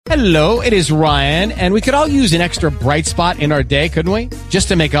Hello, it is Ryan, and we could all use an extra bright spot in our day, couldn't we? Just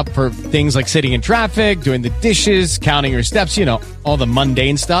to make up for things like sitting in traffic, doing the dishes, counting your steps, you know, all the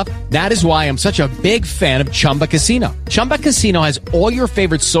mundane stuff. That is why I'm such a big fan of Chumba Casino. Chumba Casino has all your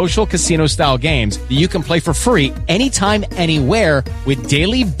favorite social casino-style games that you can play for free anytime, anywhere with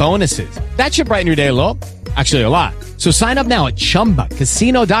daily bonuses. That should brighten your day a little. Actually, a lot. So sign up now at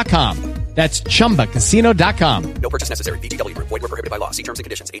ChumbaCasino.com. That's ChumbaCasino.com. No purchase necessary. VGW Group. Void where prohibited by law. See terms and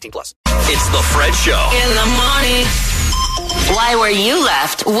conditions. 18+. It's the Fred Show. In the morning. Why were you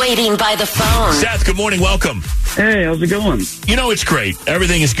left waiting by the phone? Seth, good morning. Welcome. Hey, how's it going? You know, it's great.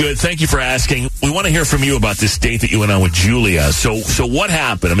 Everything is good. Thank you for asking. We want to hear from you about this date that you went on with Julia. So what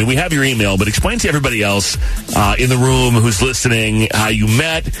happened? I mean, we have your email, but explain to everybody else in the room who's listening how you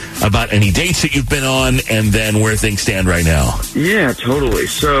met, about any dates that you've been on, and then where things stand right now. Yeah, totally.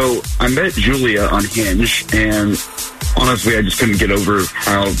 So I met Julia on Hinge, and honestly, I just couldn't get over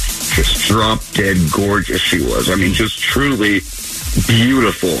how just drop-dead gorgeous she was. I mean, just truly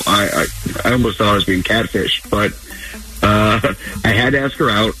beautiful. I almost thought I was being catfished, but I had to ask her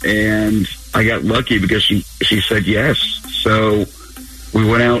out, and I got lucky because she said yes. So we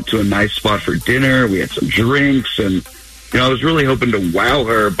went out to a nice spot for dinner. We had some drinks, and you know, I was really hoping to wow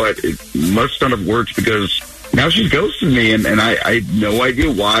her, but it must not have worked because now she's ghosted me, and I had no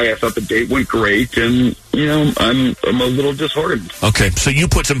idea why. I thought the date went great, and you know, I'm a little disheartened. Okay, so you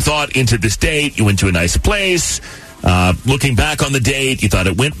put some thought into this date. You went to a nice place. Looking back on the date, you thought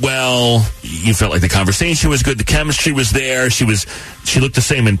it went well. You felt like the conversation was good. The chemistry was there. She looked the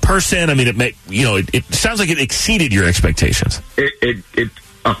same in person. I mean, it sounds like it exceeded your expectations. It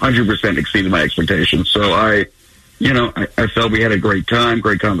 100% exceeded my expectations. So I felt we had a great time,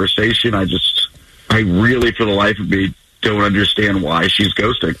 great conversation. I really, for the life of me, don't understand why she's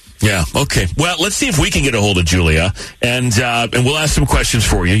ghosting. Yeah, okay. Well, let's see if we can get a hold of Julia, and we'll ask some questions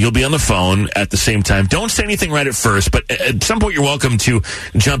for you. You'll be on the phone at the same time. Don't say anything right at first, but at some point you're welcome to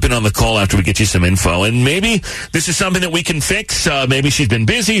jump in on the call after we get you some info. And maybe this is something that we can fix. Maybe she's been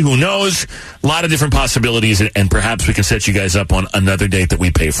busy. Who knows? A lot of different possibilities, and perhaps we can set you guys up on another date that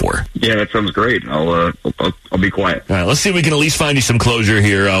we pay for. Yeah, that sounds great. I'll be quiet. All right, let's see if we can at least find you some closure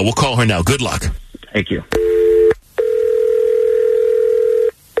here. We'll call her now. Good luck. Thank you.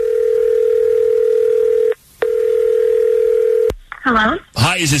 Hello?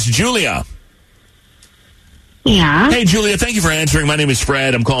 Hi, is this Julia? Yeah. Hey, Julia, thank you for answering. My name is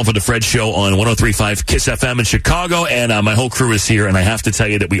Fred. I'm calling for the Fred Show on 103.5 KISS FM in Chicago, and my whole crew is here, and I have to tell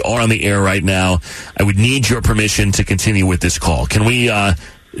you that we are on the air right now. I would need your permission to continue with this call. Can we have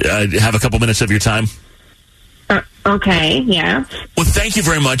a couple minutes of your time? Okay, yeah. Well, thank you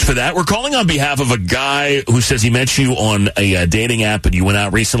very much for that. We're calling on behalf of a guy who says he met you on a dating app and you went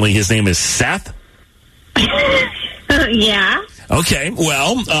out recently. His name is Seth? Yeah. Okay,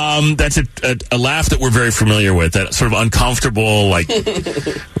 well, that's a laugh that we're very familiar with, that sort of uncomfortable, like,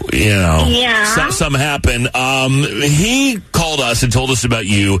 you know, yeah. Something happened. He called us and told us about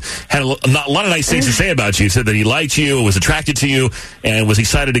you, had a lot of nice things to say about you, said that he liked you, was attracted to you, and was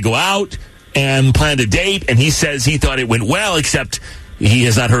excited to go out and planned a date, and he says he thought it went well, except he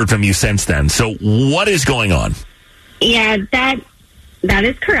has not heard from you since then. So what is going on? Yeah, that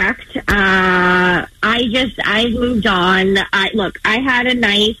is correct. I moved on. I had a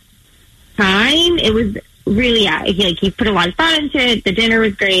nice time. It was really, he put a lot of thought into it. The dinner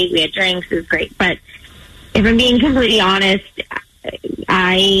was great. We had drinks. It was great. But if I'm being completely honest,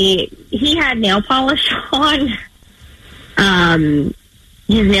 he had nail polish on.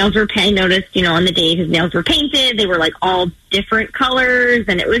 His nails were painted. I noticed, on the date, his nails were painted. They were like all different colors,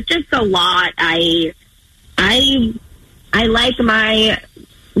 and it was just a lot. I like my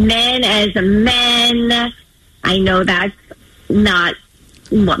men as men. I know that's not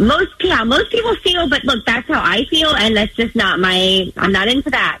what most people feel, but look, that's how I feel, and that's just not I'm not into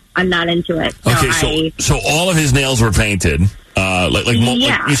that. I'm not into it. Okay, so all of his nails were painted, like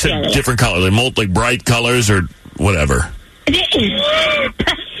you said, different colors, like bright colors or whatever.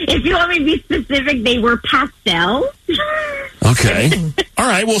 If you want me to be specific, they were pastel. Okay. All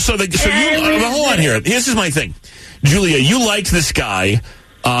right. Well, hold on here. This is my thing. Julia, you liked this guy.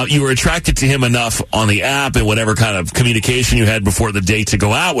 You were attracted to him enough on the app and whatever kind of communication you had before the date to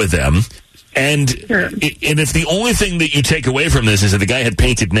go out with him. And sure. And if the only thing that you take away from this is that the guy had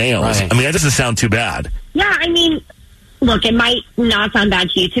painted nails, right. I mean, that doesn't sound too bad. Yeah, I mean, look, it might not sound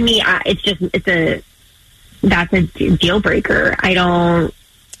bad to you. To me, that's a deal breaker. I don't.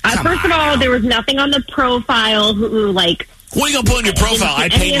 First of all, there was nothing on the profile who like. What are you gonna put on your profile? I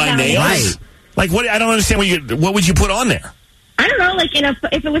paint my nails. Right. Like what? I don't understand what would you put on there? I don't know, like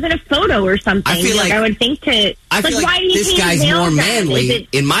if it was in a photo or something. I feel like I would think to. I feel why like do you this paint guy's his nails more then? manly.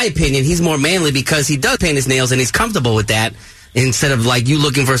 In my opinion, he's more manly because he does paint his nails and he's comfortable with that instead of like you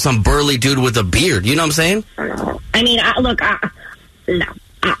looking for some burly dude with a beard. You know what I'm saying? I mean, no.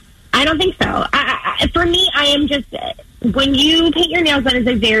 I don't think so. For me, I am just, when you paint your nails, that is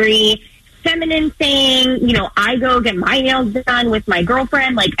a very feminine thing. You know, I go get my nails done with my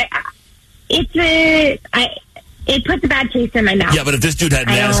girlfriend. Like, it puts a bad taste in my mouth. Yeah, but if this dude had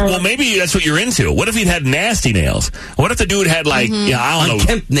nasty, well, maybe that's what you're into. What if he'd had nasty nails? What if the dude had like, I don't know,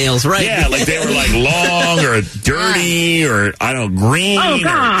 unkempt nails, right? Yeah, like they were like long or dirty or I don't know, green. Oh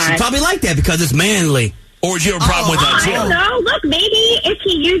God! She probably like that because it's manly. Or would you have a problem with that too? I don't know. Look, maybe if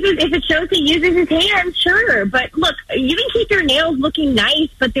it shows he uses his hands, sure. But look, you can keep your nails looking nice,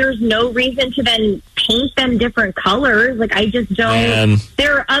 but there's no reason to then paint them different colors. Like, I just don't. Man.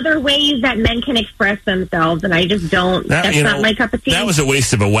 There are other ways that men can express themselves, and I just don't. That's not my cup of tea. That was a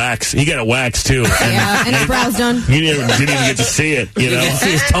waste of a wax. He got a wax too. Yeah, and his brows done. You didn't even get to see it. You know, didn't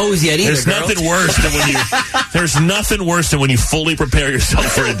see his toes yet either. There's nothing worse than when you. There's nothing worse than when you fully prepare yourself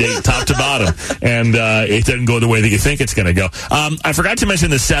for a date, top to bottom, and it doesn't go the way that you think it's going to go. I forgot to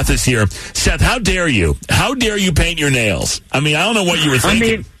mention that Seth is here. Seth, how dare you? How dare you paint your nails? I mean, I don't know what you were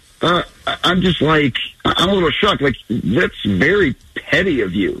thinking. I'm just like, I'm a little shocked. Like, that's very petty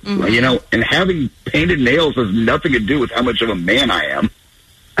of you, you know, and having painted nails has nothing to do with how much of a man I am.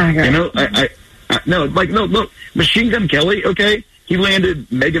 Okay. You know, no, look, Machine Gun Kelly, okay? He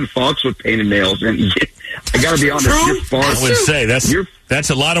landed Megan Fox with painted nails, and I got to be honest, you're far. I would say that's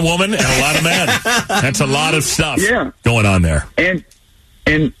a lot of woman and a lot of man. That's a lot of stuff going on there. And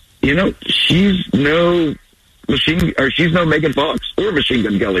you know, she's no Megan Fox or Machine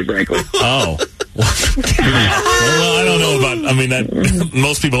Gun Kelly, frankly. Oh. Well, I don't know about. I mean, that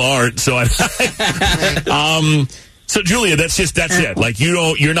most people aren't. So So Julia, that's it. Like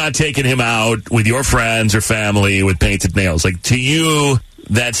you're not taking him out with your friends or family with painted nails. Like to you,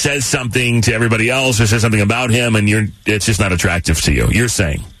 that says something to everybody else or says something about him, and it's just not attractive to you. You're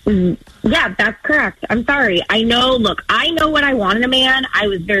saying. Yeah, that's correct. I'm sorry. I know what I want in a man. I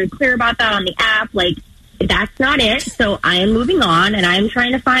was very clear about that on the app. Like, that's not it. So I am moving on, and I'm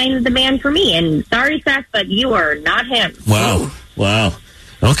trying to find the man for me. And sorry, Seth, but you are not him. Wow.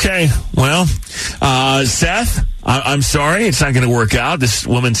 Okay. Well, Seth, I'm sorry. It's not going to work out. This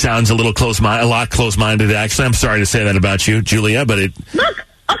woman sounds a lot close-minded, actually. I'm sorry to say that about you, Julia, but Look,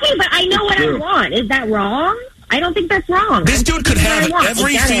 okay, but I know what I want. Is that wrong? I don't think that's wrong. This dude could have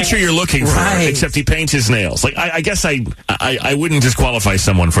every feature you're looking for, except he paints his nails. Like, I guess I wouldn't disqualify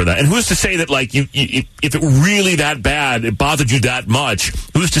someone for that. And who's to say that, like, if it were really that bad, it bothered you that much,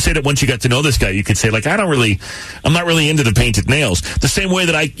 who's to say that once you got to know this guy, you could say, like, I'm not really into the painted nails. The same way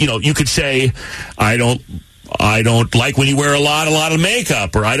that you could say, I don't like when you wear a lot of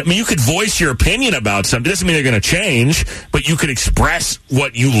makeup, or you could voice your opinion about something. It doesn't mean they're going to change, but you could express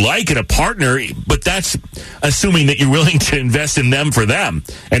what you like in a partner, but that's assuming that you're willing to invest in them for them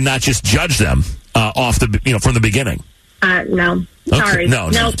and not just judge them from the beginning. No. Sorry. Okay. No.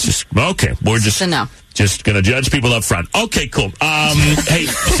 Okay. We're just going to judge people up front. Okay, cool. Hey,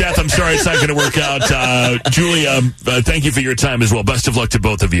 Seth, I'm sorry it's not going to work out. Julia, thank you for your time as well. Best of luck to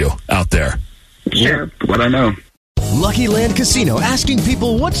both of you out there. Sure. What I know. Lucky Land Casino, asking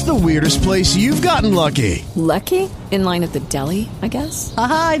people, what's the weirdest place you've gotten lucky? Lucky? In line at the deli, I guess?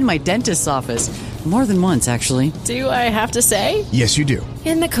 Aha, in my dentist's office. More than once, actually. Do I have to say? Yes, you do.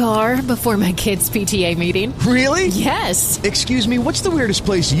 In the car before my kids' PTA meeting. Really? Yes. Excuse me, what's the weirdest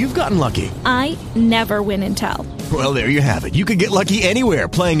place you've gotten lucky? I never win and tell. Well, there you have it. You can get lucky anywhere,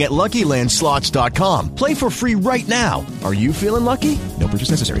 playing at LuckyLandSlots.com. Play for free right now. Are you feeling lucky? No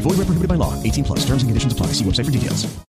purchase necessary. Void where prohibited by law. 18+. Terms and conditions apply. See website for details.